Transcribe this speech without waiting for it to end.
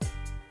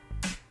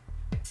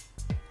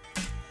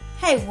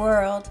Hey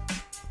world,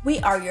 we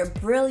are your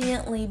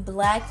brilliantly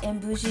black and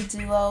bougie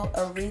duo,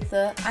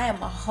 Aretha. I am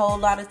a whole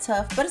lot of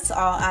tough, but it's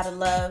all out of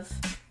love.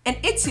 And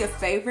it's your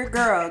favorite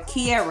girl,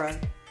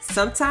 Kiera.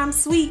 Sometimes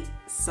sweet,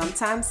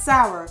 sometimes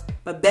sour,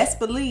 but best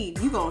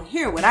believe you gonna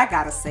hear what I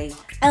gotta say.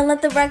 And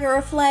let the record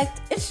reflect,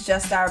 it's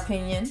just our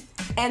opinion.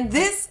 And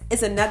this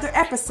is another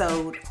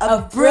episode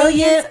of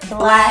Brilliant,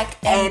 Black,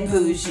 and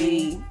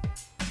Bougie.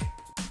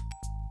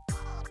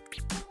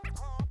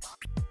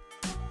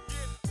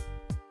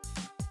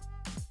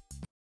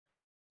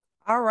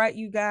 All right,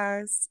 you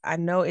guys. I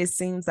know it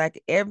seems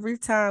like every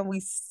time we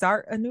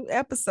start a new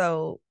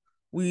episode,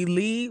 we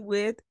lead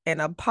with an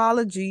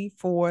apology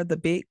for the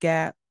big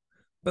gap.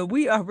 But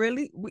we are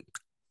really,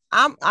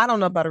 I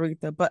don't know about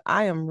Aretha, but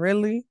I am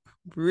really,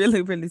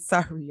 really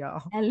sorry,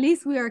 y'all. At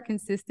least we are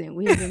consistent.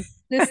 We have been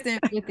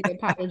consistent with the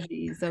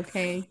apologies,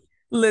 okay?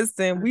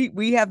 Listen,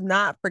 we have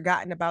not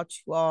forgotten about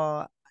you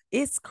all.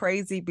 It's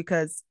crazy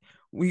because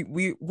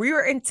we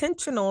were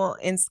intentional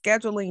in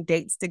scheduling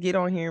dates to get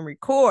on here and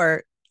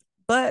record,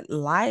 but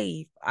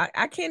life,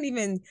 I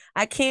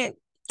can't,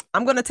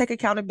 I'm gonna take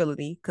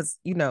accountability because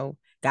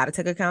gotta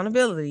take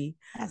accountability.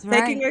 That's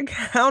right. Taking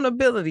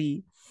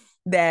accountability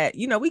that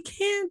we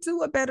can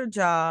do a better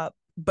job,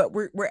 but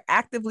we're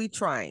actively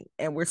trying,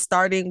 and we're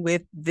starting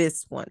with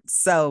this one.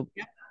 So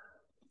yep.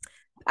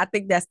 I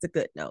think that's the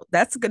good note.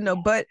 That's a good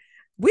note. But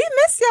we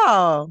miss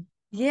y'all.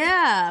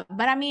 Yeah,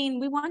 but I mean,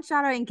 we want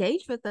y'all to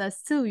engage with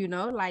us too.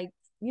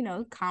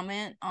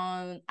 Comment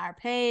on our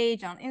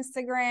page on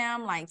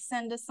Instagram, like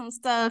send us some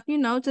stuff,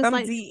 just some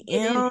like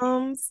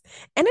DMs.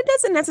 And it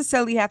doesn't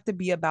necessarily have to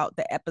be about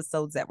the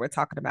episodes that we're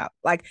talking about.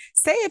 Like,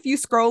 say if you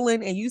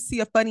scrolling and you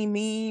see a funny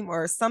meme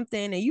or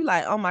something and you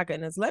like, oh my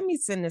goodness, let me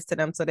send this to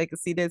them so they can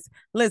see this.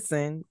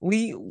 Listen,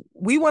 we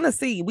want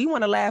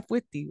to laugh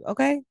with you.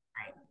 Okay.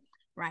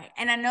 Right.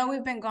 And I know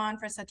we've been gone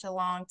for such a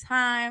long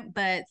time,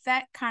 but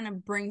that kind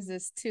of brings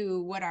us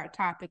to what our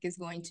topic is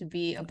going to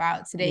be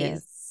about today. Yes.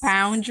 Is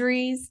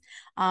boundaries.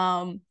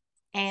 And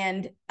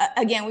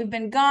again, we've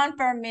been gone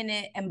for a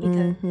minute, and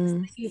because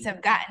things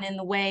have gotten in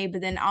the way,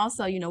 but then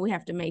also, we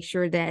have to make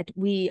sure that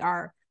we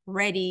are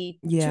ready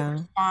to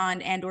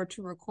respond and or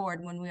to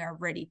record when we are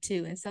ready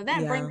to. And so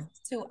that brings us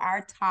to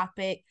our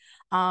topic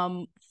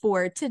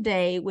for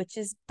today, which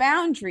is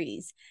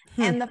boundaries.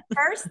 And the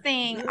first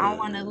thing I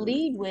want to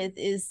lead with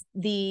is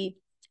the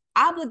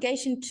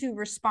obligation to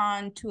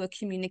respond to a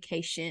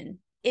communication,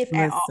 if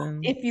at all,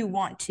 if you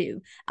want to.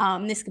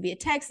 This could be a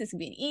text, this could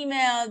be an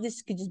email,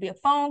 this could just be a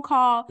phone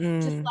call.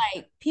 Just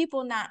like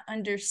people not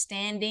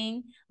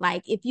understanding,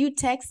 like if you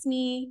text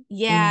me,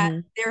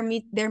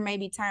 there may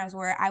be times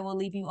where I will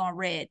leave you on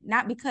red,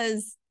 not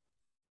because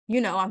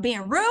I'm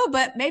being rude,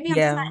 but maybe I'm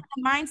just not in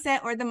the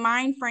mindset or the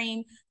mind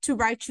frame to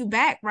write you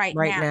back right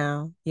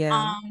now.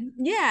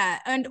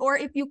 And or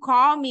if you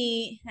call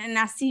me and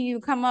I see you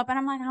come up and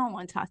I'm like, I don't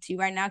want to talk to you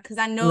right now because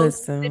I know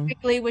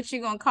specifically what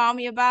you're gonna call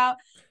me about.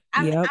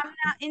 I'm not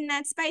in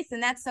that space,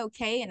 and that's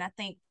okay. And I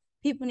think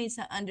people need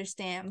to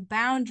understand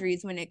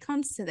boundaries when it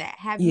comes to that.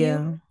 Have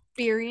you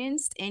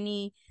experienced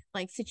any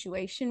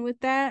situation with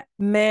that?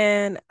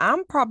 Man,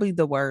 I'm probably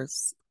the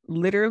worst,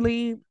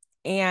 literally,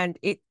 and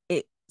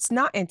it's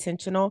not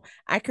intentional.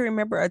 I can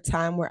remember a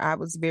time where I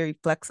was very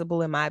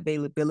flexible in my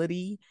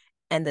availability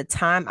and the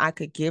time I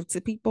could give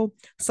to people.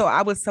 So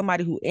I was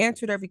somebody who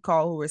answered every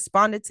call, who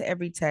responded to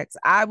every text.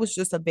 I was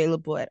just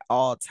available at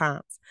all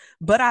times.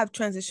 But I've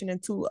transitioned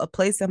into a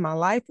place in my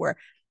life where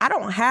I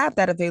don't have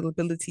that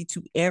availability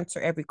to answer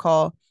every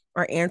call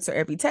or answer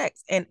every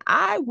text. And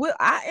I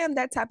am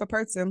that type of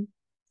person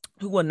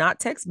who will not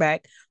text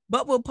back,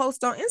 but will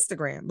post on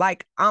Instagram.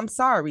 Like, I'm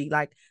sorry.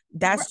 Like,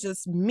 that's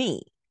just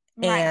me.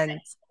 Right.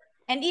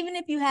 And even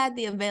if you had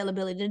the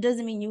availability, it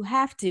doesn't mean you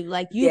have to.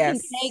 Like, you can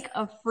take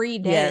a free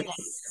day. Like,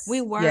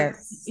 we work,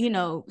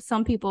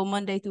 some people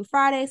Monday through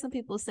Friday, some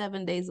people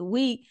 7 days a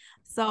week.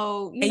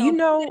 So, a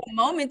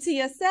moment to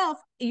yourself,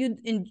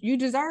 you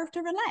deserve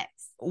to relax.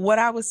 What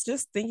I was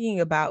just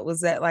thinking about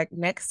was that, like,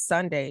 next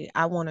Sunday,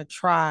 I want to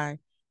try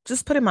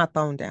just putting my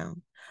phone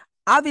down.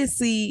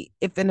 Obviously,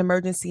 if an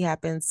emergency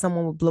happens,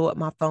 someone will blow up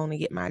my phone and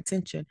get my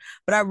attention.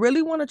 But I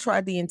really want to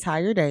try the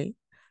entire day.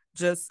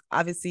 Just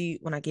obviously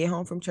when I get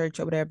home from church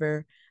or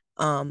whatever,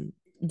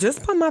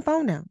 just put my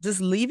phone down.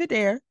 Just leave it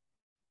there.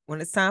 When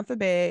it's time for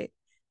bed,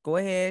 go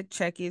ahead,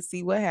 check it,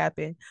 see what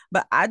happened.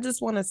 But I just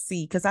want to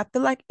see, because I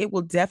feel like it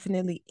will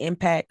definitely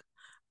impact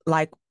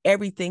like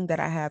everything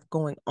that I have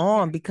going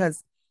on,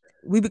 because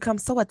we become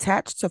so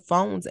attached to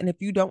phones. And if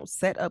you don't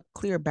set up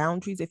clear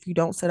boundaries, if you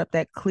don't set up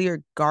that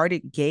clear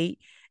guarded gate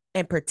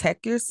and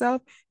protect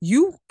yourself,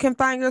 you can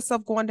find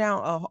yourself going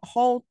down a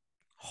whole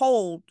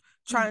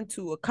trying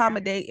to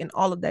accommodate and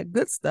all of that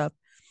good stuff.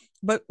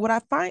 But what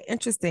I find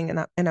interesting,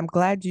 and I'm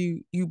glad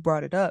you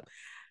brought it up,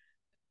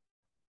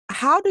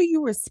 how do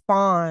you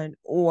respond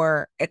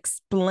or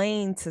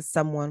explain to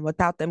someone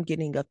without them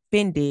getting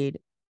offended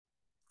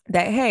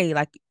that, hey,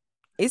 like,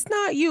 it's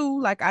not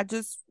you, like, I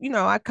just,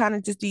 I kind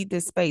of just need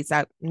this space,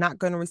 I'm not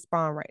going to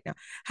respond right now?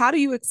 How do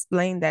you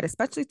explain that,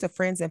 especially to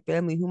friends and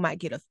family who might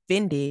get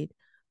offended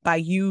by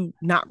you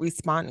not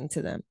responding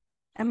to them.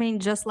 I mean,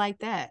 just like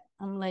that,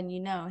 I'm letting you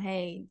know,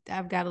 hey,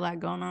 I've got a lot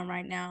going on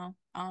right now.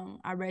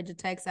 I read your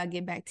text. I'll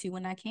get back to you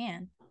when I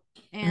can.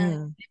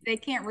 And if they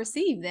can't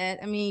receive that,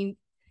 I mean,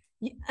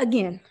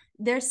 again,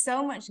 there's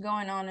so much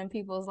going on in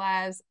people's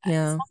lives.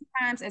 Yeah.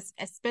 Sometimes,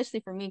 especially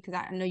for me, because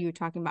I know you were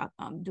talking about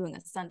doing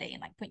a Sunday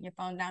and like putting your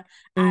phone down.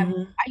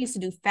 Mm-hmm. I used to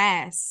do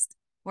fast,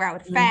 where I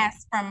would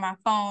fast from my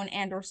phone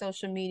and or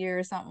social media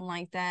or something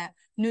like that.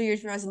 New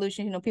Year's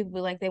resolution, you know, people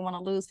be like they want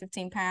to lose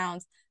 15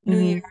 pounds. New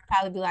Year, I'd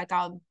probably be like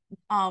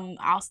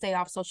I'll stay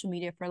off social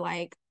media for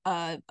like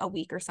a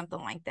week or something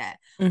like that.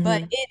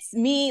 But it's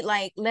me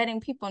like letting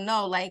people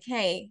know, like,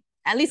 hey,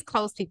 at least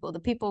close people, the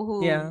people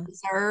who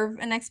deserve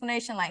an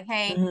explanation, like,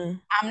 hey,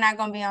 I'm not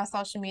gonna be on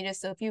social media,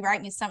 so if you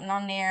write me something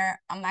on there,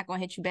 I'm not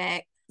gonna hit you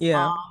back.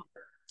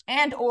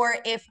 And or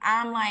if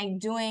I'm like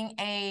doing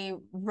a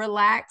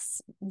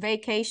relaxed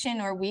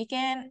vacation or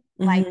weekend,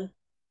 like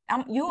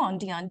you on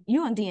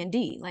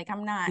D&D. Like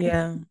I'm not.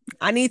 Yeah.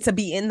 I need to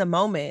be in the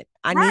moment.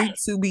 I need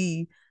to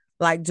be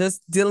like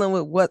just dealing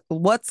with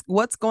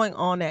what's going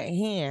on at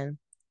hand.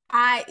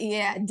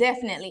 Yeah,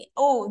 definitely.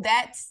 Oh,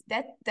 that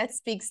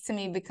speaks to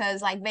me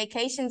because like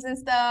vacations and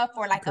stuff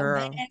or like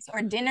events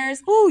or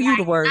dinners. Oh, you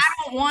the worst.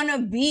 I don't want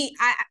to be.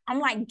 I'm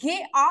like,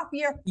 get off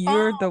your phone.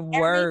 You're the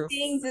worst.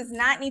 Everything does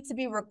not need to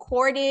be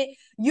recorded.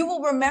 You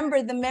will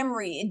remember the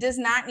memory. It does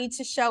not need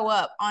to show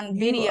up on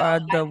video. You are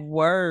the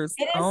worst.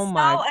 It is oh so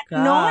my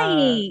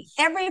annoying.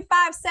 Every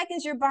 5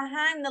 seconds you're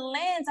behind the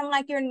lens. I'm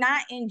like, you're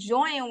not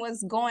enjoying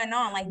what's going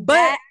on. Like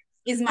that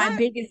is my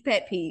biggest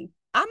pet peeve.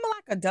 I'm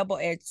like a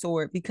double-edged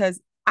sword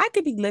because I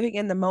could be living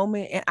in the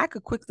moment and I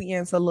could quickly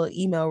answer a little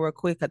email real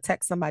quick or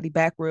text somebody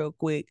back real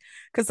quick.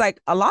 Cause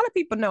like a lot of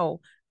people know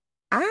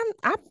I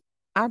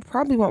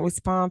probably won't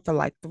respond for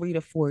like 3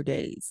 to 4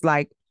 days.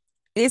 Like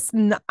it's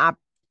not,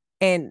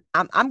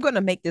 I'm going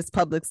to make this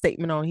public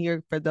statement on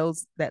here for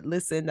those that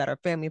listen that are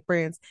family and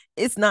friends.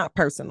 It's not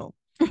personal,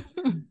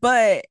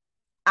 but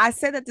I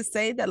said that to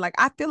say that like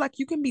I feel like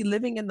you can be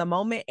living in the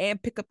moment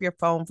and pick up your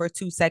phone for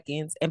 2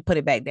 seconds and put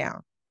it back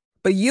down.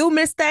 But you,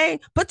 Miss Thing,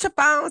 put your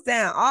phones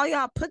down. All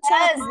y'all put your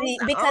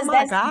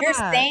phones down.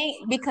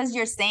 Because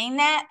you're saying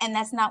that, and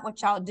that's not what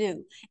y'all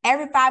do.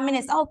 Every 5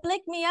 minutes,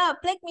 flick me up.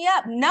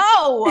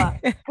 No,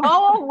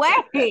 go away.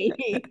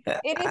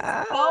 It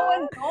is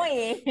so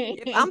annoying.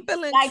 If I'm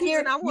feeling like cute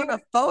and I want a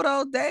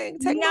photo, dang,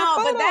 take me a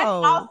photo. But that's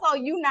also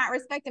you not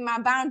respecting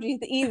my boundaries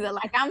either.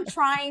 Like I'm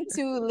trying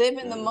to live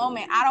in the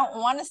moment. I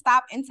don't want to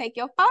stop and take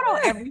your photo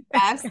every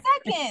 5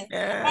 seconds,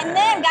 and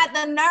then got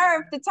the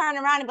nerve to turn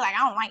around and be like,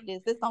 I don't like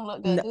this. This don't look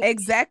good. No,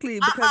 exactly.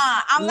 Because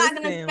I'm not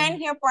gonna spend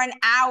here for an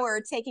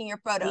hour taking your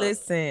photos.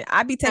 Listen,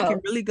 I be taking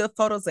really good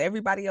photos of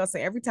everybody else,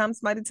 and every time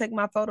somebody take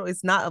my photo,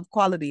 it's not of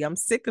quality. I'm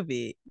sick of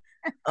it.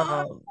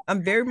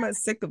 I'm very much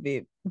sick of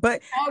it.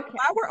 But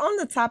while we're on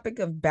the topic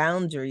of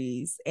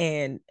boundaries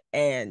and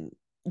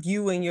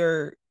you and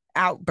your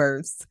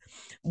outbursts,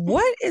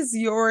 what is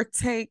your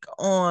take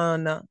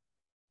on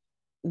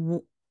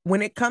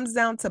when it comes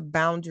down to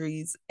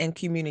boundaries and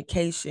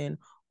communication?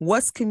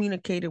 What's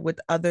communicated with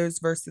others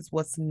versus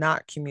what's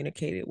not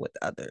communicated with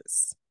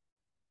others?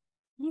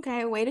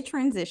 Okay, way to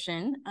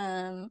transition.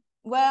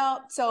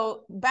 Well,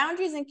 so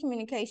boundaries and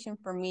communication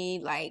for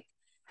me, like,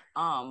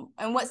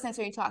 in what sense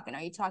are you talking?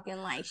 Are you talking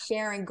like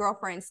sharing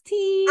girlfriend's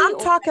tea? I'm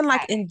talking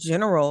like in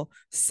general.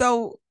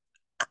 So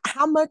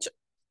how much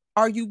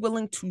are you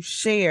willing to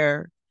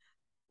share?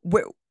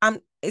 I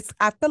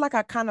feel like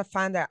I kind of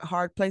find that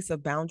hard place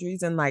of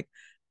boundaries and like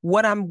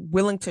what I'm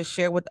willing to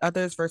share with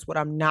others versus what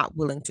I'm not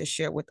willing to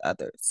share with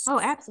others. Oh,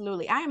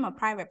 absolutely. I am a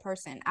private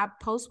person. I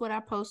post what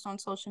I post on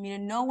social media.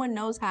 No one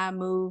knows how I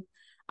move.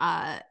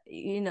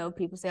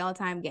 People say all the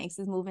time,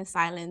 gangsters move in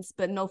silence,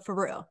 but no, for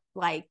real.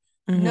 Like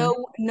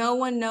no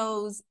one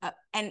knows.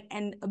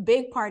 And a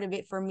big part of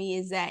it for me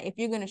is that if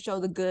you're going to show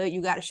the good,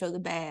 you got to show the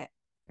bad.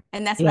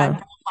 And that's what I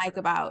don't like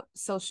about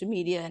social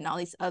media and all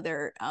these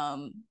other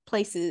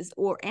places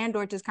or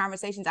just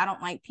conversations. I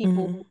don't like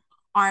people who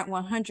aren't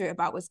 100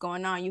 about what's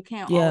going on. You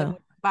can't always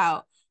talk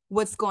about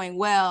what's going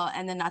well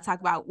and then not talk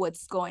about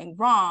what's going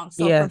wrong.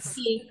 So for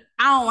me,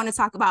 I don't want to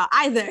talk about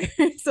either.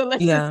 So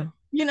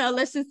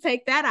let's just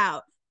take that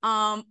out.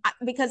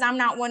 Because I'm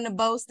not one to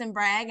boast and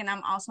brag, and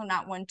I'm also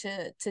not one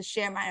to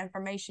share my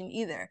information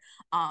either.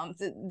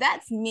 So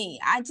that's me.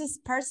 I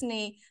just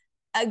personally,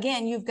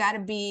 again, you've got to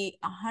be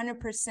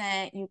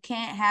 100%. You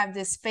can't have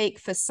this fake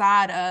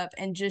facade up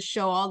and just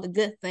show all the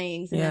good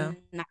things and then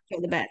not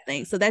show the bad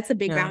things. So that's a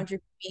big boundary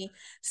for me.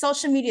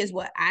 Social media is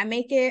what I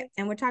make it.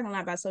 And we're talking a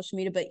lot about social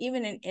media, but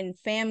even in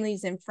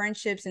families and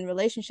friendships and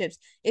relationships,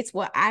 it's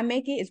what I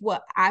make it. It's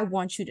what I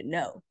want you to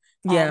know.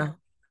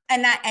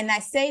 And I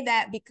say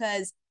that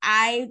because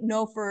I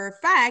know for a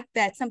fact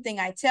that something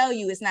I tell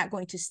you is not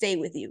going to stay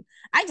with you.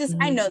 I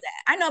know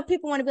that. I know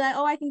people want to be like,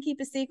 oh, I can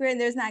keep a secret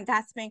and there's not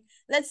gossiping.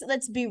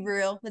 Let's be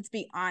real. Let's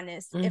be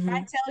honest. If I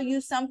tell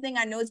you something,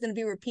 I know it's going to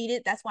be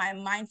repeated. That's why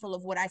I'm mindful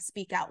of what I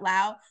speak out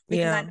loud,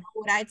 because I know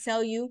what I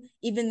tell you,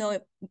 even though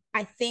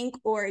I think,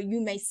 or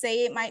you may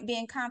say it might be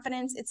in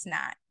confidence, it's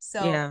not.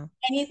 So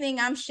anything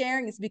I'm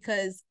sharing is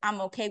because I'm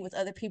okay with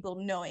other people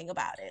knowing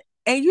about it.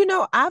 And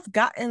I've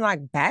gotten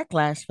like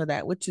backlash for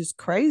that, which is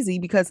crazy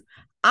because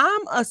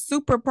I'm a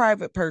super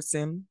private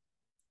person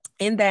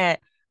in that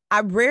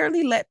I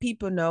rarely let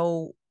people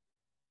know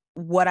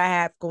what I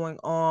have going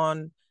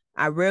on.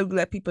 I rarely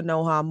let people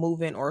know how I'm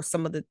moving or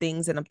some of the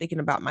things that I'm thinking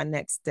about my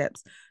next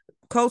steps.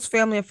 Close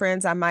family and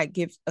friends, I might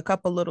give a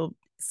couple little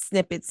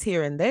snippets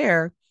here and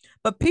there,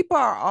 but people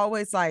are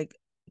always like,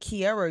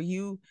 Kiera,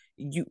 you,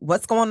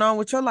 what's going on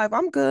with your life?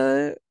 I'm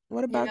good.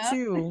 What about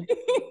you?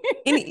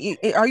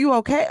 Are you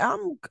okay?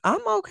 I'm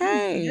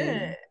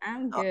okay.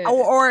 I'm good.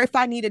 Or if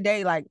I need a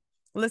day, like,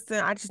 listen,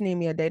 I just need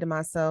me a day to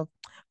myself.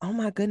 Oh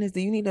my goodness, do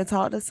you need to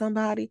talk to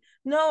somebody?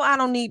 No, I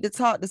don't need to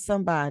talk to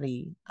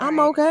somebody. Right. I'm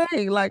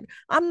okay. Like,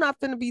 I'm not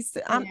gonna be.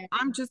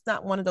 I'm just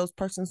not one of those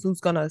persons who's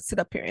gonna sit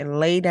up here and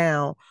lay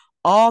down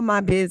all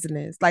my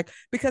business. Like,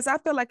 because I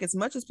feel like as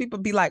much as people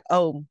be like,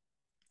 oh,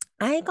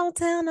 I ain't gonna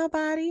tell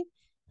nobody.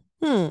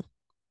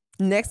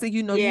 Next thing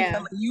you know,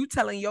 you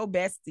telling your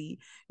bestie,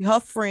 her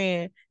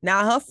friend.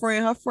 Now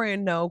her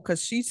friend know,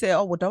 because she said,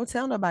 oh, well, don't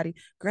tell nobody.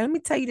 Girl, let me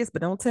tell you this,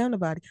 but don't tell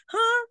nobody.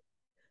 Huh?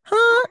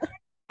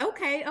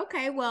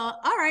 Okay. Well,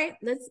 all right.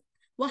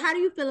 Well, how do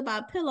you feel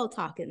about pillow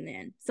talking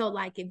then? So,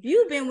 like, if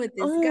you've been with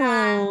this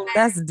guy,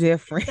 that's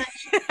different.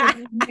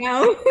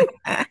 No.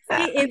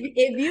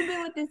 if you've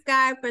been with this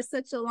guy for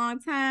such a long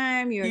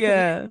time, you're in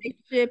a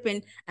relationship,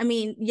 and I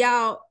mean,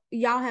 y'all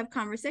have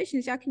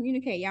conversations, y'all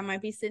communicate. Y'all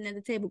might be sitting at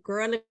the table,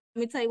 girl. Let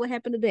me tell you what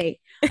happened today.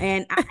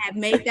 And I have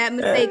made that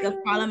mistake of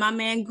calling my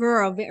man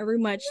girl very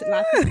much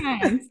lots of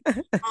times,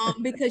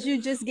 because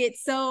you just get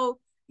so.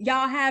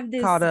 Y'all have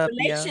this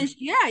relationship.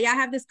 Y'all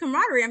have this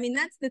camaraderie. I mean,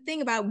 that's the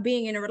thing about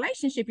being in a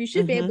relationship. You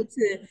should be able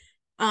to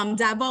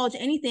divulge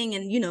anything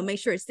and make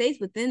sure it stays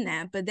within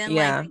that. But then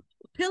like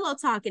pillow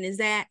talking, is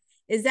that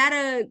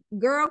a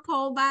girl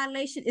code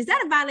violation? Is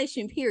that a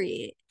violation,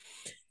 period?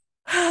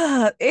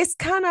 It's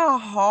kind of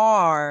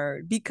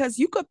hard because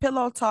you could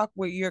pillow talk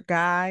with your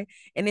guy,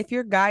 and if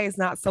your guy is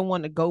not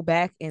someone to go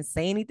back and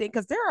say anything,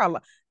 because there are a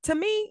lot, to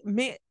me,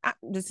 men,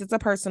 this is a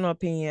personal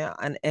opinion,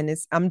 and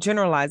I'm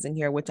generalizing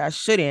here, which I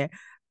shouldn't,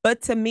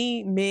 but to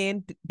me,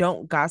 men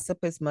don't gossip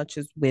as much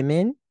as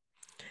women.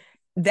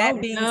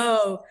 That being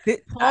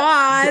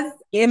pause.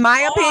 In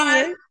my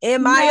opinion,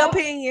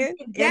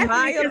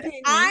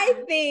 I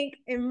think,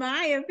 in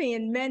my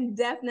opinion, men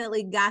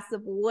definitely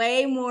gossip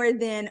way more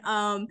than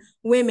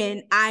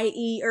women,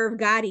 i.e. Irv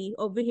Gotti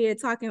over here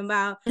talking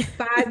about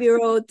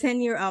 5-year-old,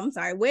 10-year-old, I'm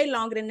sorry, way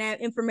longer than that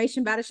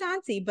information about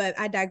Ashanti, but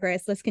I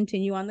digress. Let's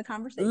continue on the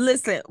conversation.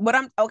 Listen,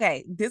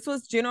 this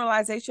was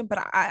generalization, but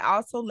I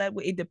also led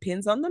with, it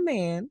depends on the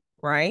man,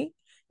 right?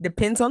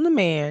 Depends on the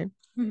man.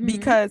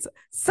 Because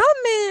some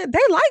men,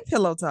 they like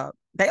pillow talk.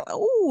 They like,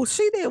 oh,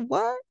 she did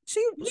what?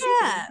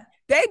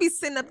 They be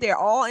sitting up there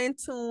all in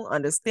tune,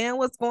 understand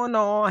what's going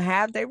on,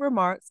 have their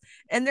remarks.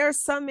 And there are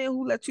some men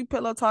who let you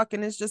pillow talk,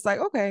 and it's just like,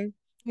 okay,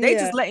 they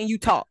just letting you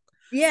talk.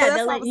 Yeah, so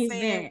they're letting you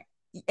vent.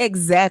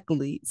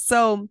 Exactly.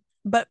 So,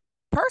 but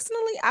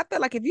personally, I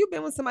feel like if you've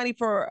been with somebody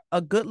for a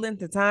good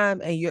length of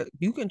time and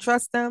you can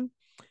trust them,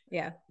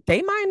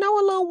 they might know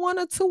a little 1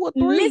 or 2 or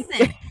 3.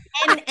 Listen,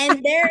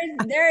 and there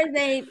is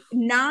a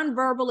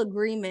nonverbal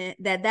agreement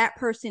that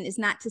person is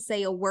not to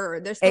say a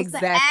word. They're supposed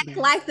to act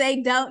like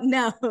they don't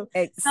know.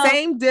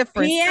 Same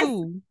difference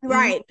too.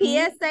 Right.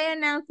 PSA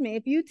announcement.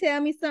 If you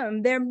tell me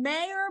something, there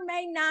may or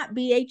may not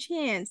be a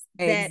chance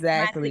that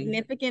my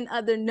significant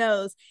other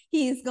knows.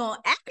 He's gonna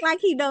act like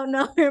he don't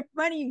know in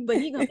front of you, but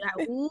he's gonna be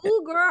like,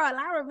 ooh, girl,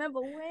 I remember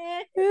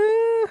when.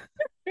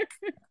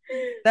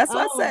 That's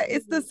what I said.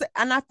 It's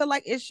and I feel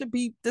like it should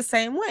be the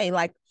same way.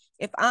 Like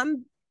if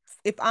I'm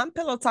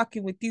pillow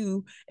talking with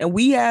you and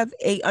we have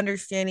a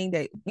understanding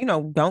that,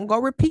 don't go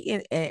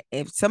repeating. And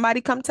if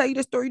somebody come tell you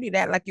the story, you need to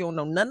act like you don't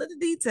know none of the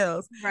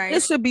details. Right.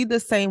 It should be the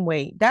same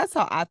way. That's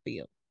how I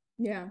feel.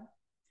 Yeah.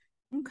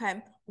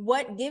 Okay.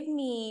 What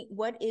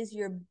is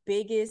your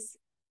biggest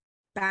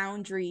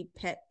boundary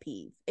pet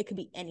peeve? It could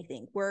be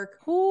anything.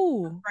 Work,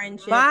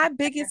 friendship. My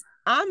biggest,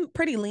 I'm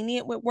pretty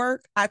lenient with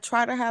work. I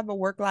try to have a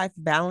work-life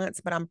balance,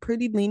 but I'm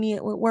pretty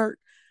lenient with work.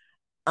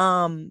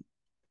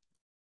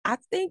 I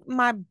think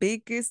my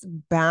biggest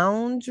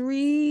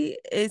boundary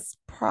is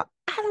I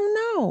don't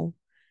know.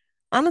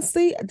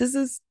 Honestly,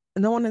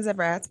 no one has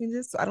ever asked me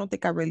this, so I don't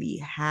think I really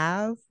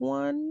have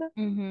one.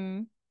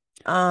 It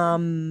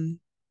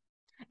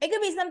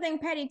could be something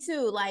petty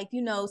too, like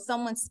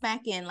someone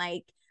smacking,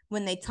 like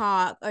when they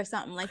talk or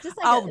something, like just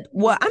like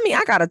well, I mean,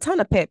 I got a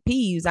ton of pet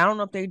peeves. I don't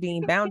know if they're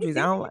deemed boundaries.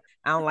 I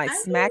don't like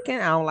smacking.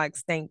 I don't like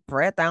stank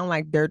breath. I don't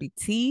like dirty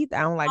teeth.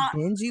 I don't like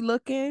dingy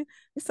looking.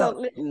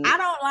 So I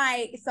don't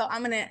like, so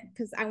I'm gonna,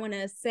 because I want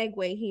to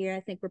segue here.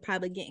 I think we're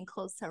probably getting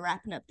close to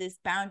wrapping up this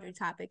boundary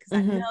topic, because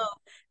I know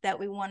that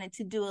we wanted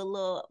to do a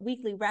little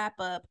weekly wrap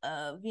up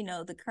of, you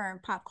know, the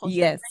current pop culture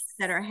events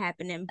that are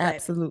happening. But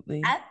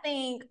absolutely, I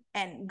think,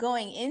 and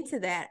going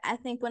into that, I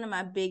think one of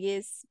my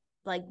biggest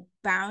like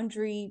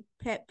boundary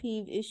pet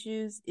peeve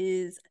issues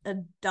is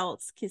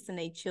adults kissing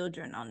their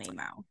children on their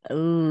mouth.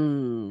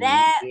 Ooh,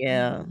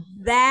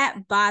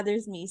 that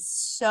bothers me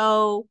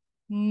so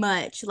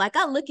much. Like,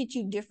 I look at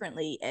you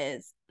differently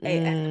as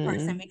a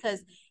person,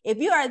 because if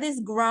you are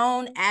this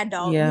grown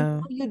adult,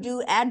 you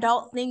do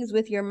adult things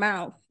with your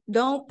mouth.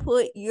 Don't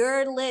put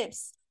your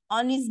lips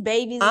on these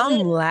babies' lips.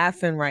 I'm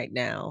laughing right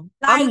now.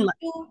 Like,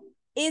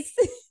 it's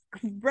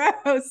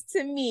gross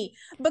to me,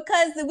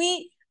 because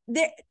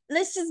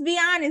let's just be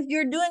honest,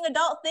 you're doing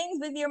adult things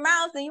with your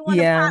mouth and you want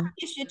to pop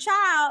kiss your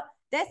child.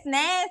 That's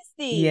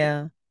nasty.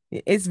 Yeah,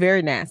 it's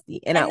very nasty.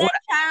 And that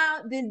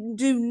child didn't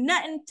do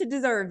nothing to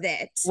deserve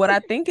that. What I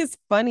think is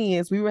funny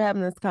is we were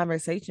having this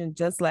conversation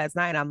just last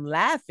night. I'm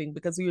laughing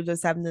because we were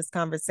just having this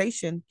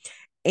conversation,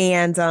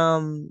 and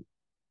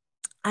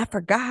I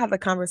forgot how the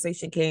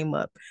conversation came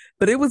up,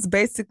 but it was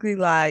basically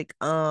like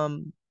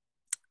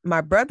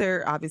my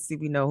brother, obviously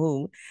we know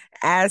who,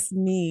 asked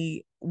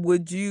me,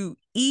 would you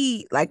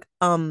eat like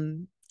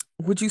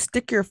would you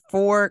stick your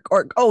fork,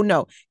 or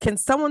no, can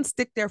someone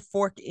stick their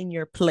fork in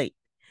your plate?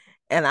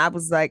 And I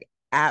was like,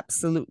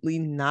 absolutely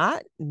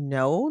not.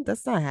 No,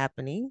 that's not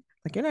happening.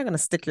 Like, you're not gonna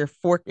stick your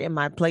fork in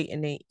my plate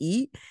and then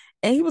eat.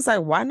 And he was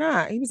like, why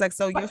not? He was like,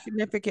 so your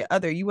significant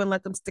other, you wouldn't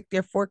let them stick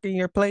their fork in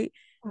your plate?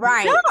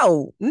 Right.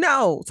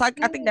 No. So I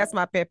think that's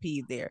my pet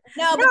peeve there.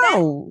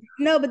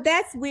 But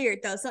that's weird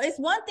though. So it's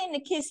one thing to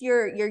kiss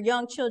your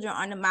young children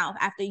on the mouth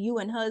after you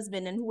and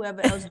husband and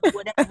whoever else do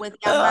whatever with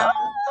your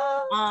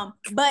mouth.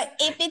 But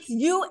if it's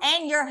you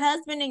and your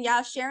husband and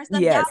y'all sharing stuff,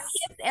 y'all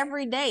kiss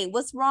every day.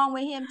 What's wrong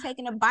with him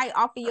taking a bite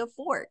off of your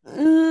fork?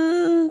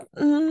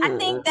 I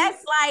think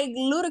that's like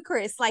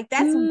ludicrous. Like,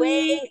 that's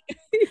way.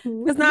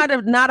 It's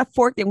not a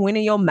fork that went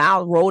in your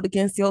mouth, rolled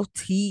against your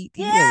teeth.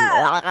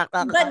 Yeah,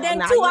 but then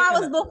 2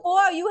 hours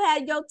before, you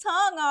had your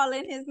tongue all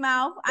in his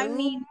mouth. I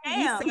mean,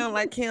 damn. You sound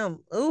like him.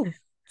 Ooh,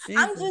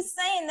 Jesus. I'm just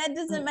saying that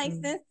doesn't make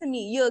sense to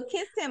me. You'll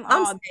kiss him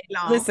all day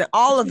long. Listen,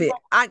 all of it.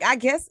 I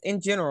guess in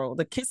general,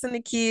 the kissing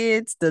the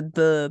kids,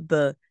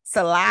 the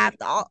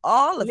saliva,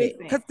 all of it.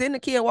 Because then the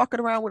kid walking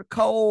around with a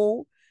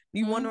cold.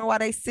 You wondering why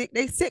they sick?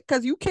 They sick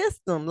because you kissed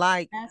them.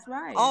 Like, that's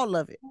right. All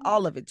of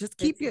it. Just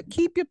keep your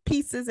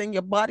pieces and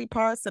your body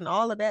parts and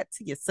all of that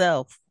to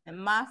yourself. And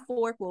my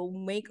fork will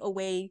make a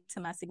way to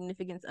my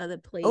significant other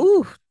plate.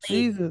 Ooh,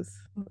 Jesus.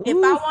 If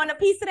I want a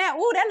piece of that,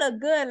 that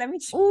look good. Let me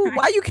try. Ooh,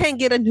 why you can't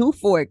get a new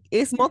fork?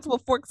 It's multiple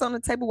forks on the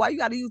table. Why you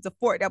got to use a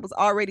fork that was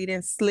already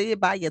then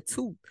slid by your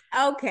tooth?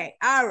 Okay,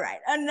 all right.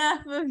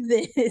 Enough of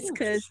this,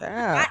 because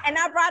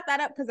I brought that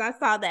up because I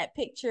saw that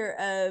picture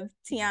of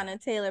Tiana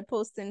Taylor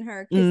posting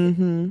her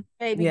kissing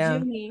baby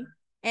Junie.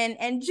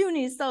 And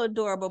Junie is so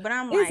adorable, but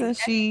I'm like,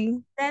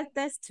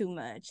 that's too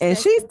much. And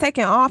she's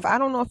taking off. I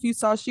don't know if you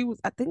saw,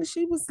 I think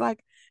she was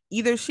like,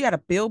 either she had a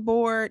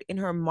billboard in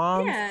her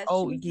mom's. Like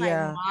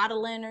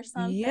modeling or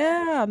something.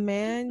 Yeah,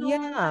 man.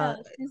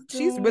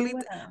 She's really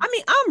I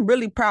mean, I'm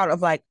really proud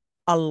of like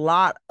a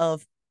lot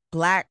of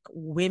Black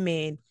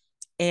women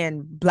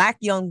and Black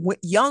young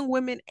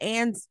women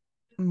and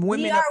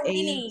women of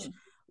age.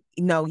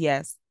 No,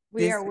 yes.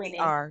 We are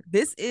winning.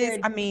 This is,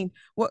 I mean,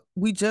 what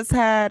we just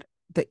had.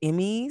 The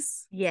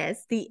Emmys.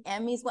 Yes, the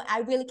Emmys. Well,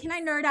 can I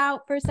nerd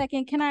out for a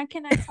second? Can I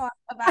talk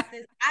about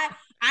this?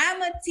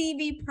 I'm a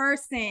TV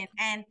person,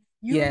 and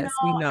we know.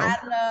 I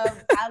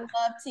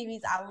love TVs.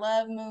 I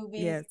love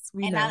movies. Yes,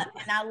 we know.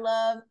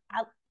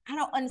 I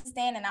don't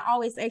understand, and I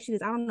always ask you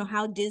this. I don't know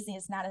how Disney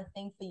is not a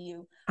thing for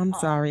you. I'm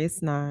sorry,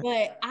 it's not.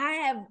 But I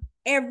have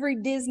every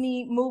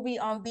Disney movie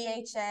on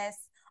VHS.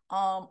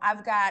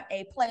 I've got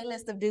a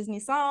playlist of Disney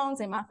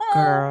songs in my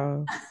phone.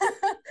 Girl.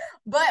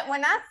 But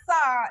when I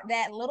saw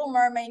that Little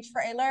Mermaid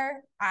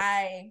trailer,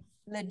 I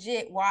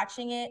legit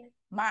watching it,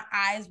 my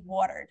eyes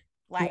watered.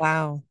 Like,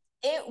 wow.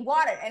 It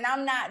watered. And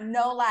I'm not,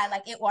 no lie,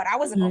 like it watered. I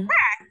wasn't gonna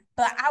cry,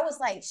 but I was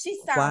like, she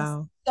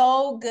sounds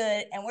so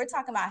good. And we're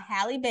talking about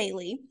Halle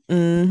Bailey. I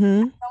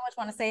so much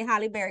want to say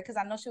Halle Berry because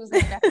I know she was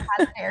named after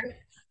Halle Berry.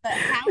 But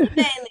Halle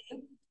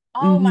Bailey,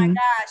 oh my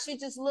God, she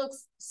just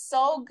looks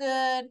so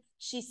good.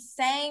 She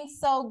sang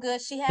so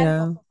good. She had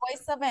the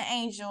voice of an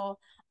angel.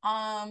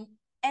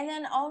 And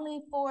then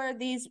only for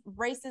these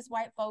racist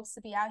white folks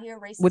to be out here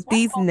racist with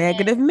these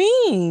negative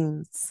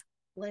memes.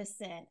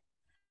 Listen,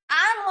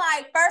 I'm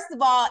like, first of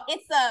all,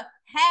 it's a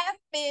half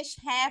fish,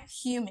 half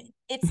human.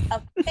 It's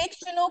a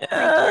fictional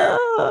creature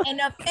and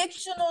a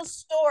fictional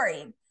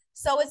story.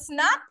 So it's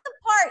not the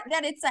part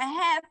that it's a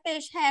half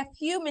fish, half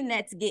human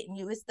that's getting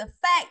you. It's the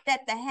fact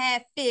that the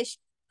half fish,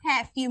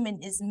 half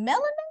human is melanin.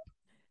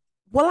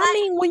 Well, I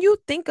mean, when you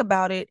think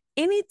about it,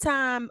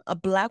 anytime a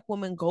Black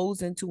woman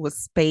goes into a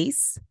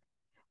space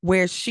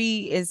where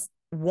she is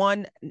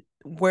one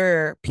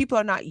where people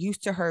are not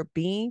used to her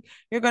being,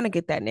 you're gonna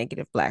get that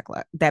negative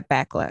that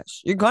backlash.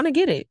 You're gonna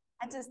get it.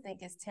 I just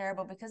think it's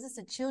terrible because it's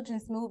a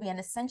children's movie, and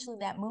essentially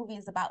that movie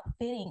is about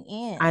fitting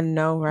in. I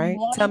know, right?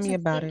 Tell me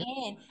about it.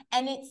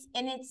 And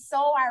it's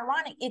so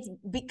ironic. It's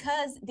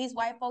because these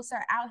white folks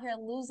are out here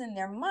losing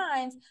their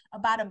minds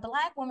about a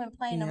Black woman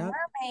playing a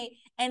mermaid,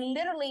 and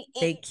literally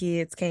they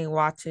kids can't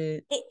watch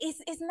it.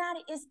 It's not.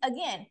 It's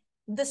again.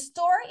 The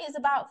story is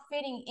about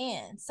fitting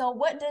in. So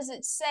what does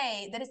it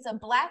say that it's a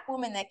Black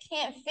woman that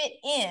can't fit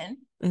in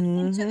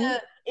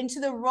into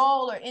the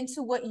role or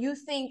into what you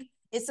think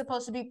is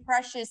supposed to be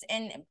precious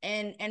and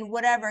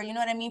whatever, you know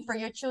what I mean, for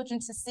your children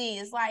to see?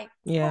 Is like,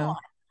 come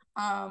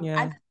on.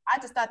 I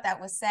just thought that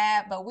was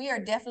sad, but we are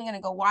definitely going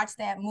to go watch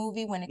that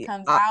movie when it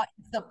comes out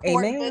and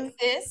support good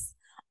sis.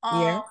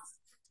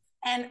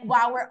 And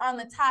while we're on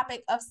the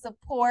topic of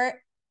support,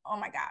 oh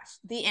my gosh,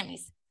 the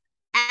Emmys.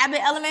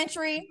 Abbott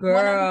Elementary,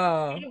 one of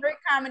my favorite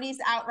comedies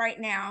out right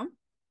now.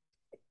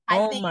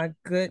 My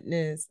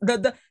goodness.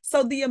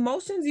 So the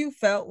emotions you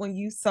felt when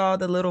you saw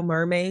the Little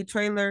Mermaid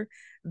trailer,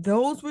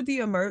 those were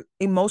the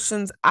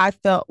emotions I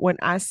felt when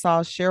I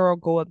saw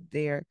Cheryl go up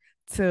there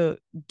to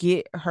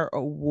get her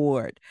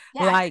award.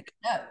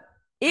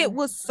 It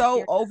was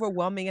so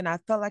overwhelming, and I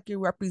felt like it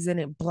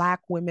represented Black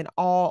women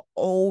all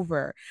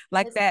over.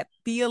 Like that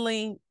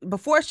feeling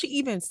before she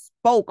even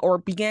spoke or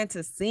began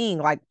to sing,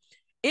 like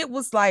it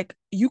was like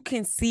you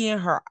can see in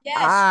her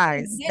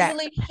eyes. She was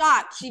visually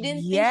shocked. She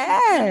didn't think she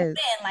was gonna win.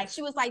 Like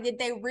she was like, did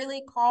they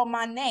really call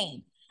my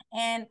name?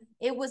 And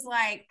it was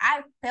like,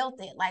 I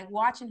felt it, like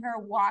watching her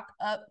walk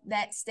up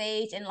that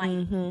stage and like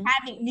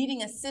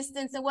needing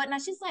assistance and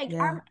whatnot. She's like, did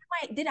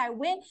I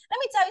win? Let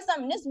me tell you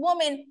something. This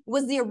woman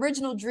was the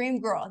original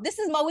dream girl. This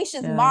is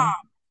Moesha's mom.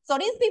 So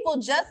these people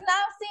just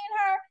now seeing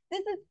her.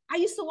 I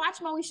used to watch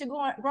Moesha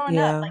growing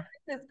up. Like,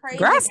 this is crazy.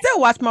 Girl, I still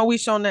watch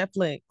Moesha on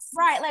Netflix.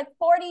 Right, like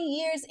 40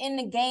 years in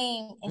the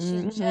game, and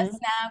she's just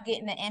now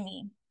getting the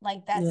Emmy.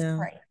 Like, that's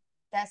great.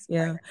 That's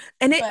great.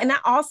 And I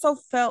also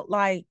felt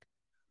like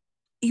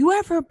you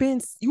ever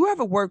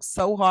worked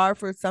so hard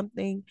for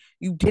something,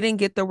 you didn't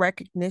get the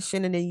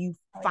recognition, and then you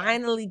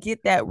finally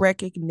get that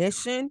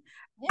recognition.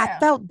 I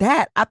felt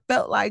that. I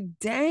felt like,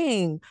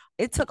 dang,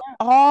 it took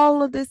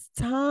all of this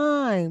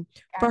time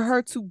for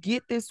her to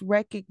get this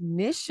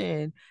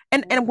recognition.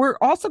 And we're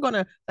also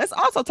let's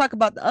also talk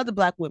about the other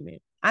Black women.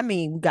 I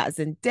mean, we got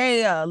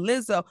Zendaya,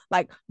 Lizzo,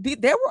 like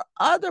there were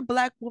other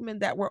Black women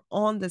that were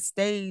on the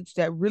stage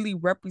that really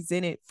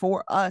represented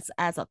for us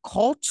as a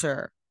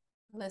culture.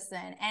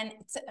 Listen, and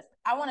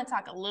I want to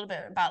talk a little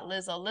bit about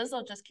Lizzo.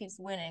 Lizzo just keeps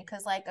winning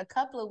because like a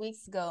couple of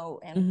weeks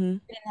ago, and we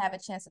didn't have a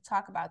chance to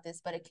talk about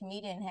this, but a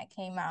comedian had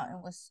came out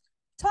and was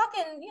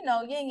talking,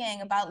 yin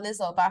yang about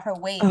Lizzo, about her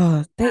weight.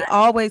 They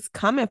always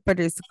coming for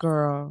this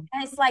girl.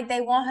 And it's like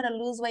they want her to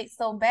lose weight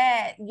so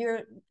bad.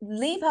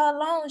 Leave her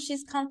alone.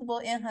 She's comfortable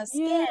in her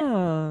skin.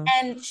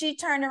 And she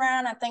turned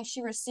around. I think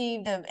she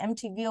received an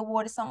MTV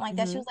award or something like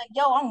that. She was like,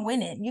 yo, I'm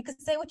winning. You can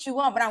say what you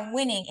want, but I'm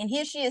winning. And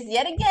here she is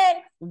yet again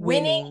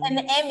winning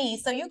an Emmy.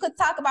 So you could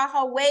talk about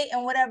her weight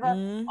and whatever.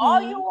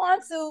 All you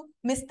want to.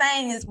 Miss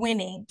Thang is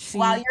winning.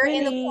 While you're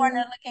in the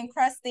corner looking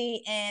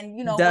crusty and,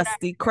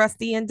 dusty,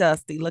 crusty and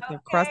dusty, looking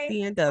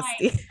crusty and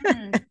dusty.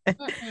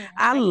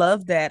 I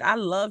love that. I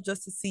love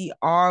just to see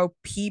our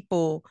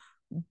people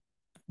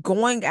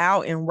going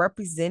out and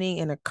representing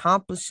and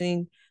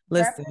accomplishing.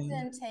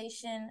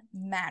 Representation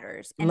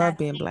matters. And love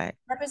being Black.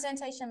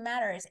 Representation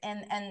matters.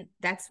 And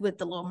that's with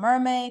the Little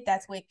Mermaid.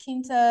 That's with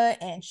Kinta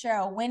and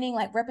Cheryl winning.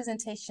 Like,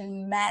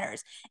 representation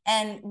matters.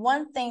 And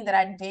one thing that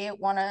I did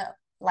want to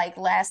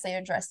lastly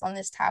address on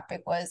this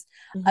topic was,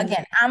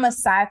 again, I'm a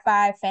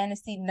sci-fi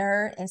fantasy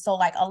nerd. And so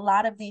like a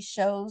lot of these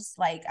shows,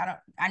 like,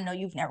 I know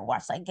you've never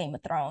watched like Game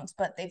of Thrones,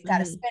 but they've got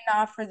a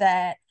spinoff for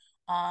that.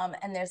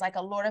 And there's like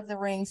a Lord of the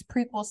Rings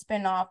prequel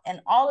spinoff,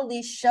 and all of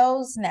these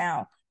shows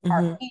now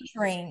are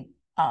featuring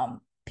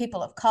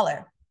people of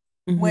color,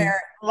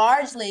 where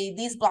largely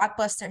these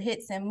blockbuster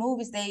hits and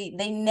movies, they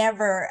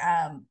never,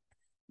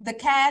 the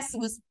cast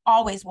was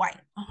always white,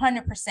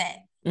 100%.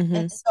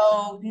 And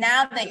so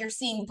now that you're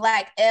seeing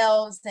Black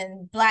elves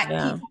and Black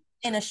people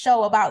in a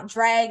show about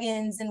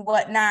dragons and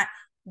whatnot,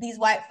 these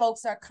white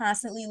folks are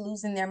constantly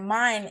losing their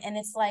mind. And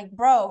it's like,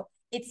 bro,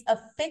 it's a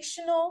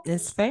fictional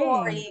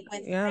story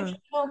with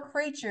fictional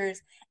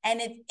creatures.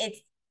 And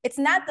it's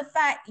not the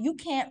fact you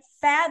can't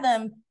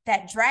fathom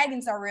that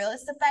dragons are real.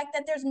 It's the fact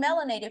that there's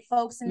melanated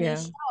folks in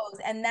these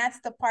shows. And that's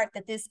the part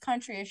that this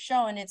country is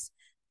showing its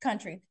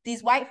country.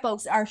 These white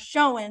folks are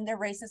showing their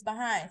racist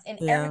behinds in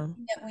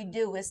everything that we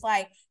do. It's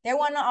like they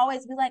want to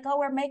always be like, oh,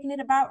 we're making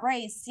it about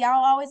race.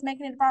 Y'all always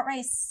making it about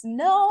race.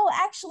 No,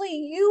 actually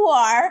you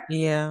are.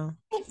 You know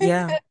what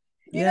I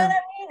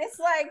mean? It's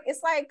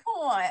like,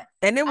 come on.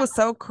 And it was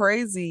so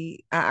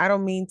crazy. I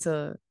don't mean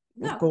to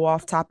go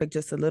off topic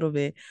just a little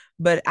bit,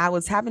 but I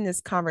was having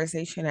this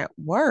conversation at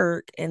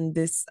work, and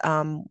this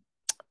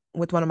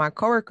with one of my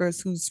coworkers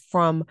who's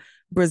from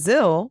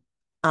Brazil.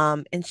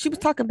 And she was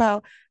talking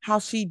about how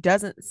she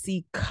doesn't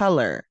see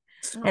color.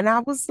 And I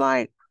was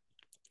like,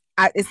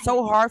 it's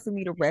so hard for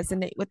me to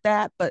resonate with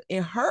that. But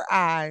in her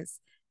eyes,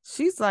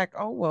 she's like,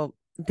 oh, well,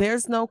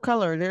 there's no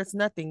color. There's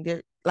nothing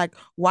there. Like,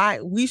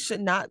 why we should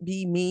not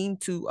be mean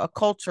to a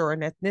culture or an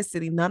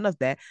ethnicity, none of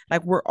that.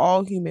 Like, we're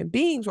all human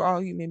beings. We're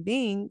all human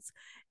beings.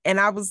 And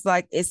I was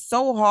like, it's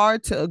so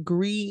hard to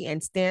agree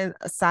and stand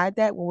aside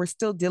that when we're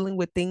still dealing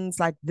with things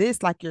like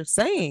this, like you're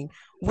saying,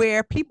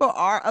 where people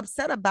are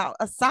upset about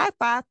a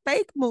sci-fi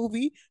fake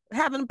movie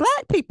having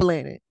Black people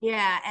in it.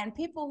 Yeah, and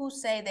people who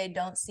say they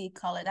don't see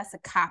color, that's a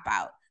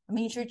cop-out. I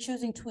mean, you're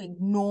choosing to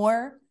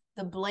ignore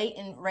the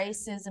blatant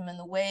racism and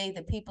the way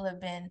that people have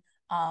been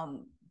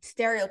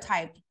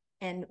stereotyped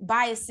and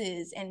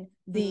biases and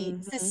the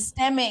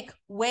systemic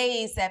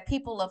ways that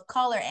people of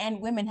color and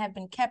women have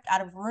been kept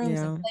out of rooms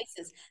and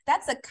places.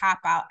 That's a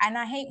cop-out. And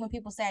I hate when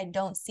people say I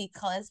don't see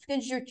color. It's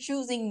because you're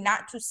choosing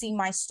not to see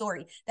my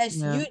story. That's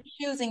you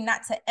choosing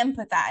not to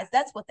empathize.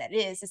 That's what that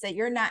is that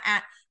you're not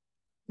at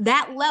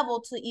that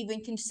level to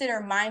even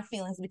consider my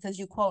feelings because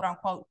you quote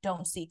unquote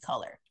don't see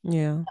color.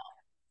 Yeah. So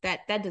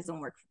that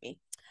doesn't work for me.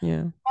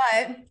 Yeah.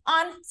 But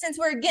since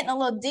we're getting a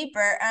little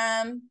deeper,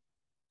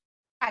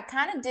 I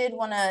kind of did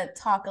want to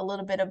talk a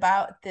little bit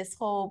about this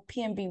whole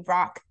PNB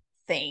Rock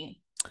thing.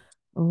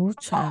 Oh,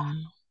 child.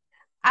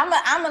 I'm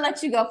gonna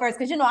let you go first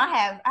because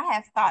I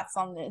have thoughts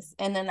on this,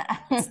 and then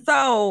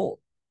so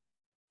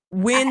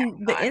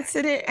when the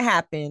incident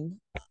happened,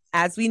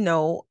 as we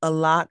know, a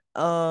lot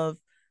of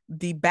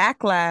the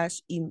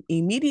backlash,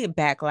 immediate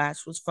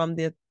backlash, was from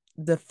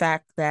the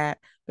fact that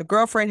the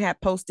girlfriend had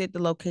posted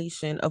the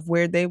location of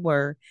where they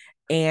were,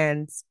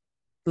 and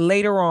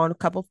later on,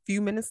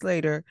 few minutes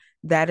later,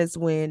 that is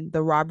when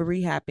the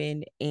robbery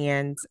happened,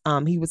 and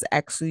he was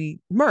actually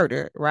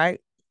murdered, right?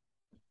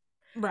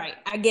 Right.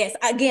 I guess.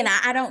 Again,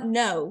 I don't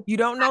know. You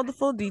don't know the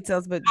full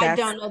details, but I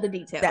don't know the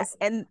details.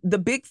 And the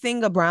big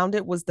thing around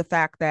it was the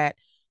fact that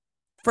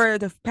for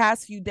the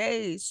past few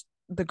days,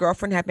 the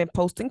girlfriend had been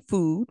posting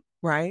food,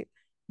 right?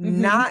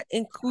 Not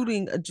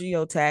including a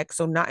geotag,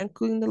 so not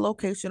including the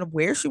location of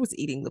where she was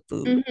eating the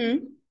food.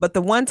 But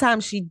the one time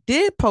she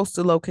did post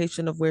the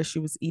location of where she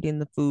was eating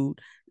the food,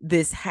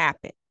 this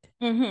happened.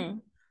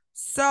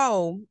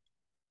 So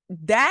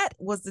that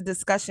was the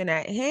discussion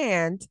at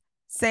hand,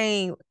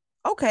 saying,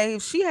 okay,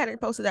 if she hadn't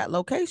posted that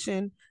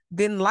location,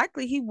 then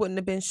likely he wouldn't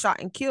have been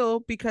shot and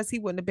killed because he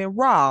wouldn't have been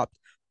robbed.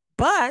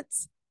 But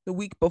the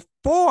week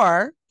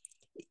before,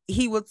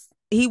 they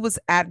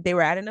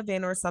were at an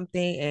event or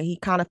something, and he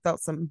kind of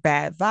felt some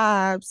bad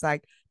vibes,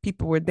 like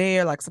people were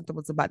there, like something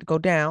was about to go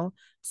down.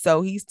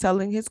 So he's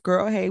telling his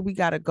girl, hey, we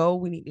gotta go,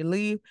 we need to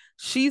leave.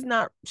 She's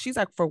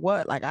like, for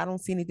what? Like, I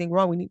don't see anything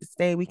wrong, we need to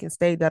stay, we can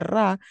stay, da da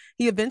da.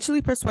 He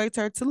eventually persuades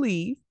her to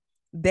leave.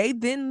 They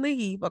then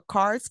leave. A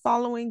car is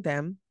following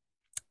them.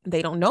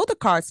 They don't know the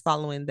car's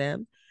following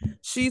them.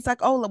 She's like,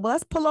 oh, well,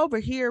 let's pull over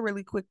here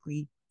really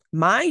quickly.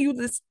 Mind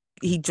you,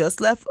 he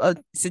just left a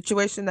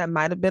situation that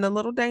might have been a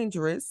little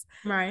dangerous.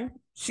 Right.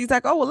 She's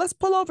like, oh, well, let's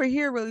pull over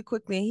here really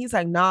quickly. And he's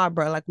like, nah,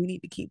 bro, like, we need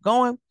to keep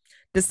going.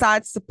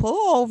 Decides to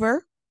pull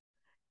over.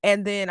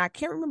 And then I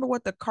can't remember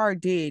what the car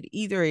did.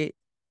 Either it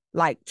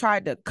like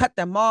tried to cut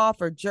them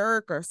off or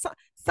jerk or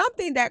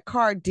something that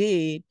car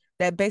did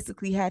that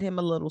basically had him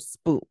a little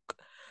spook.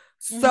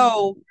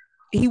 So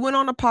he went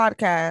on a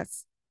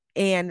podcast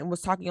and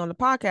was talking on the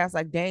podcast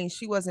like, dang,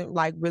 she wasn't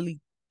like really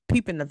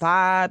peeping the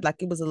vibe.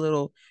 Like, it was a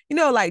little,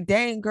 like,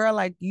 dang, girl,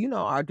 like,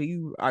 are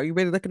you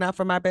really looking out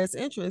for my best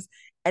interest?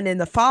 And then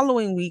the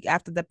following week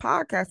after the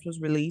podcast was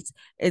released,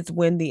 it's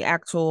when the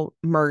actual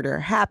murder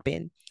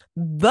happened.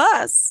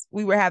 Thus,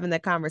 we were having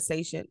that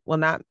conversation. Well,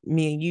 not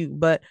me and you,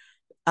 but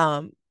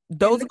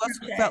those of us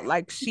who felt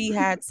like she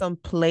had some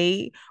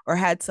play or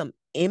had some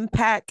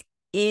impact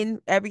in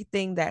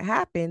everything that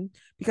happened.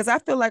 Because I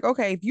feel like,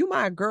 okay, if you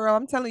my girl,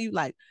 I'm telling you,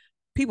 like,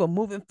 people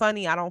moving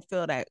funny, I don't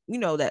feel that,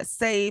 that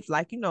safe,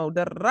 like, da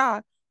da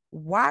da.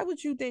 Why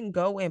would you then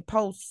go and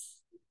post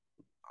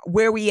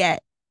where we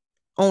at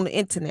on the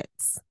internet?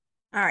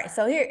 All right,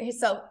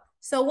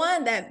 so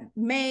one that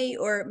may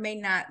or may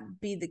not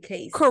be the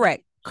case.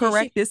 Correct.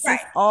 This is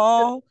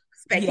all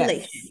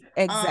speculation. Yes,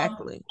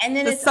 exactly. And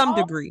then to some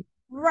degree.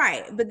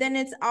 Right. But then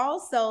it's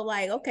also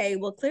like, okay,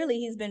 well, clearly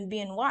he's been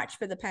being watched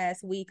for the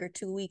past week or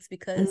 2 weeks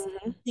because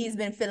he's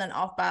been feeling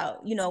off about,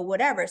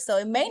 whatever. So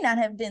it may not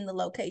have been the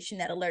location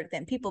that alerted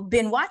them. People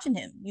been watching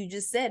him. You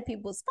just said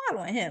people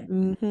following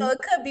him. So it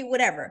could be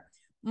whatever.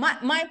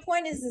 My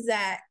point is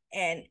that,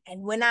 and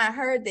when I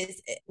heard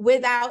this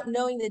without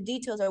knowing the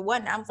details or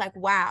whatnot, I was like,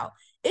 wow,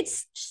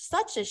 it's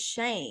such a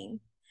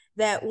shame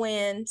that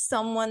when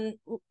someone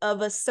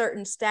of a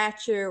certain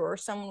stature or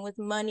someone with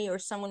money or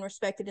someone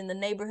respected in the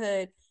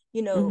neighborhood,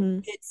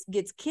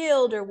 gets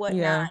killed or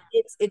whatnot,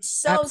 it's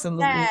so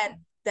sad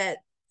that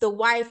the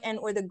wife and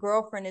or the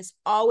girlfriend is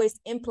always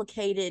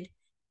implicated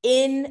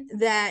in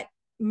that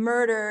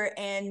murder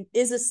and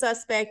is a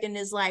suspect and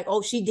is like,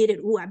 oh, she did it.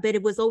 Oh, I bet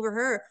it was over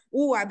her.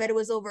 Oh, I bet it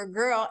was over a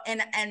girl.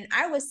 And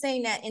I was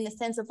saying that in the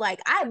sense of like,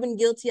 I've been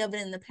guilty of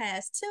it in the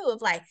past too, of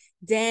like,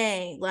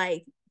 dang,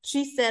 like,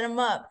 she set him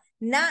up,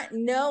 not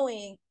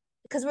knowing,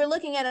 because we're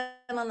looking at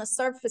it on the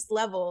surface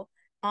level.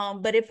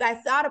 But if I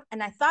thought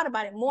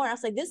about it more, I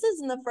was like, this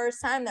isn't the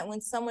first time that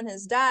when someone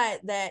has died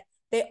that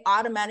they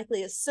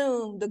automatically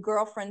assume the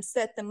girlfriend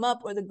set them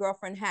up or the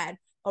girlfriend had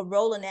a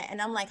role in it.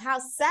 And I'm like, how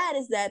sad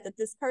is that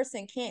this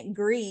person can't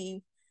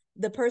grieve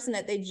the person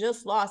that they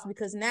just lost,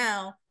 because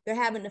now they're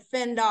having to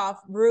fend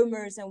off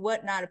rumors and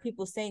whatnot of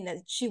people saying that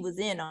she was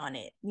in on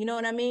it. You know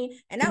what I mean?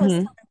 And that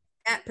was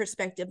that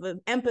perspective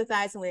of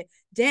empathizing with,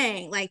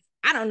 dang, like,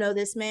 I don't know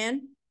this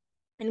man.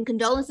 And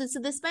condolences to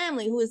this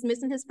family who is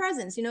missing his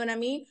presence. You know what I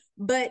mean?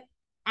 But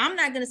I'm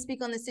not going to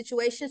speak on the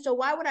situation. So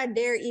why would I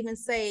dare even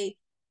say,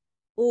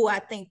 oh, I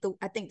think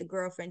the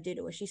girlfriend did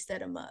it or she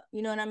set him up?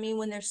 You know what I mean?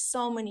 When there's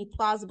so many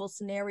plausible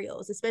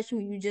scenarios, especially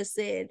when you just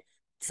said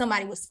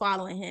somebody was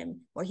following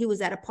him or he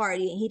was at a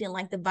party and he didn't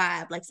like the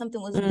vibe, like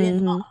something was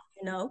bent off,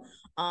 you know?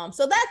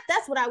 So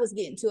that's what I was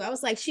getting to. I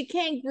was like, she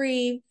can't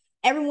grieve.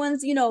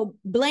 Everyone's, you know,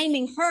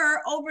 blaming her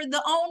over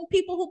the own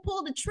people who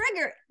pulled the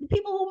trigger. The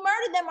people who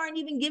murdered them aren't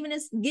even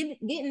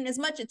getting as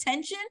much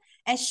attention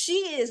as she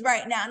is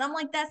right now. And I'm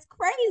like, that's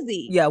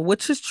crazy. Yeah,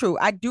 which is true.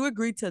 I do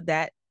agree to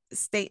that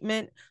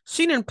statement.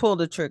 She didn't pull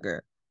the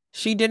trigger.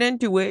 She didn't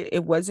do it.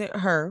 It wasn't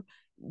her.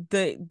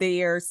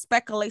 There's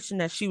speculation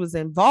that she was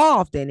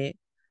involved in it,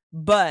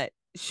 but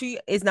she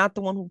is not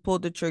the one who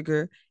pulled the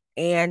trigger.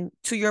 And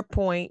to your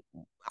point,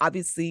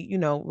 obviously, you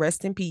know,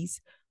 rest in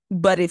peace.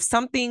 But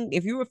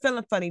if you were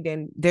feeling funny,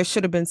 then there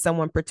should have been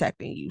someone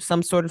protecting you,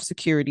 some sort of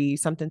security,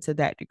 something to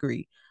that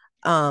degree.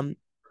 And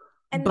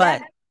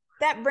but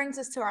that brings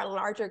us to our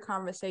larger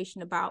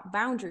conversation about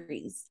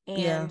boundaries.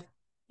 And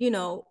you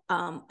know,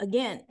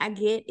 again, I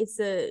get it's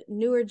a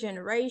newer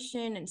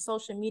generation and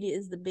social media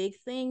is the big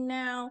thing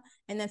now,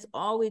 and that's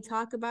all we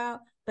talk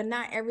about. But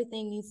not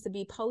everything needs to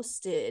be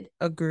posted.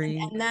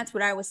 Agreed. And that's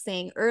what I was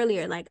saying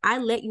earlier. Like, I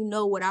let you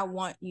know what I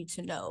want you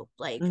to know.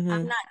 Like,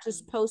 I'm not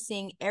just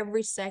posting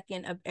every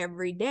second of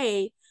every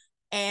day.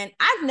 And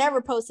I've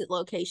never posted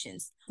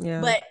locations.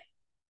 But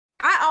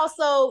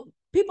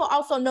people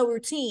also know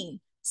routine.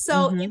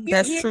 So if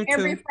you're here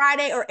every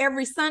Friday or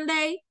every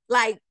Sunday,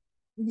 like,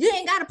 you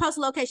ain't got to post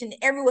a location.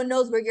 Everyone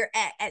knows where you're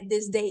at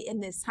this date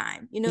and this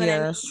time. You know what I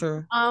mean? That's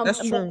true.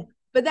 That's true.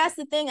 But that's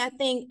the thing. I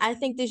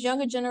think this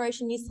younger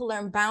generation needs to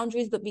learn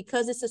boundaries, but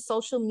because it's a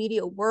social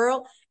media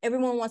world,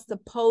 everyone wants to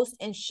post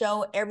and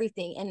show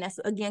everything. And that's,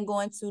 again,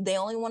 they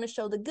only want to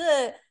show the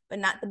good, but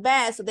not the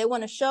bad. So they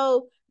want to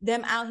show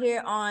them out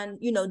here on,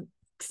 you know,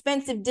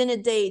 expensive dinner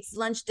dates,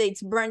 lunch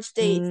dates, brunch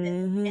dates,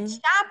 and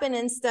shopping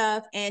and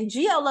stuff, and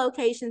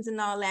geolocations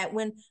and all that,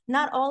 when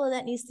not all of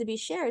that needs to be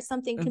shared.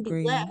 Something can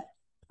be left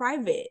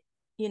private,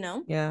 you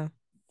know? Yeah.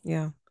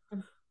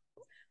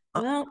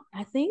 Well,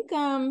 I think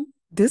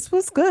this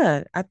was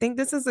good. I think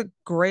this is a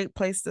great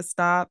place to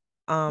stop.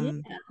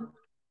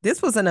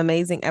 This was an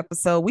amazing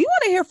episode. We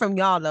want to hear from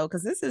y'all though,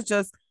 because this is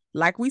just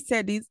like we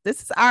said, this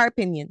is our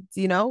opinions,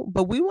 you know,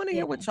 but we want to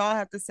hear what y'all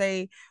have to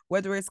say,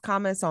 whether it's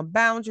comments on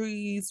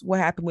boundaries, what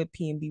happened with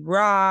PNB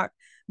Rock,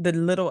 the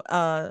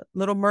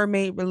Little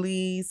Mermaid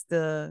release,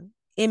 the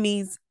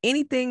Emmys,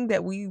 anything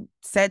that we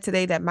said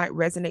today that might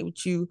resonate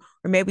with you,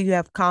 or maybe you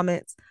have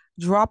comments,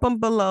 drop them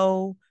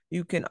below.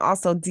 You can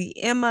also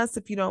DM us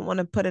if you don't want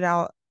to put it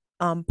out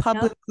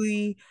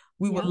publicly.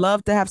 We would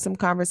love to have some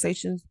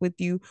conversations with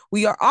you.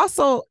 We are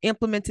also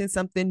implementing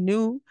something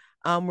new.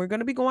 We're going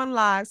to be going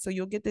live, so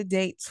you'll get the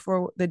dates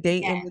for the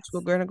date in which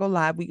we're going to go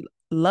live. We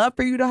love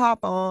for you to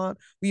hop on.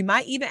 We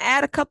might even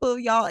add a couple of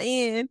y'all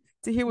in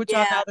to hear what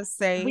y'all got to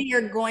say. We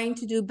are going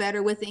to do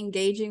better with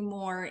engaging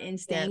more and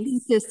staying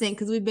consistent,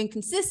 because we've been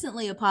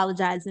consistently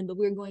apologizing, but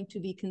we're going to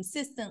be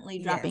consistently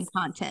dropping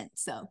content.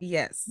 So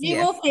we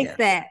will fix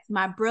that.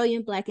 My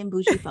brilliant Black and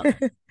bougie folks.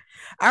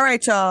 All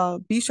right, y'all.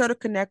 Be sure to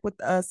connect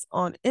with us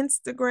on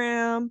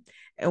Instagram,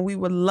 and we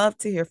would love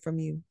to hear from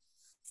you.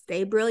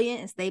 Stay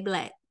brilliant and stay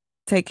Black.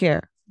 Take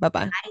care.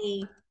 Bye-bye.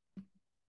 Bye.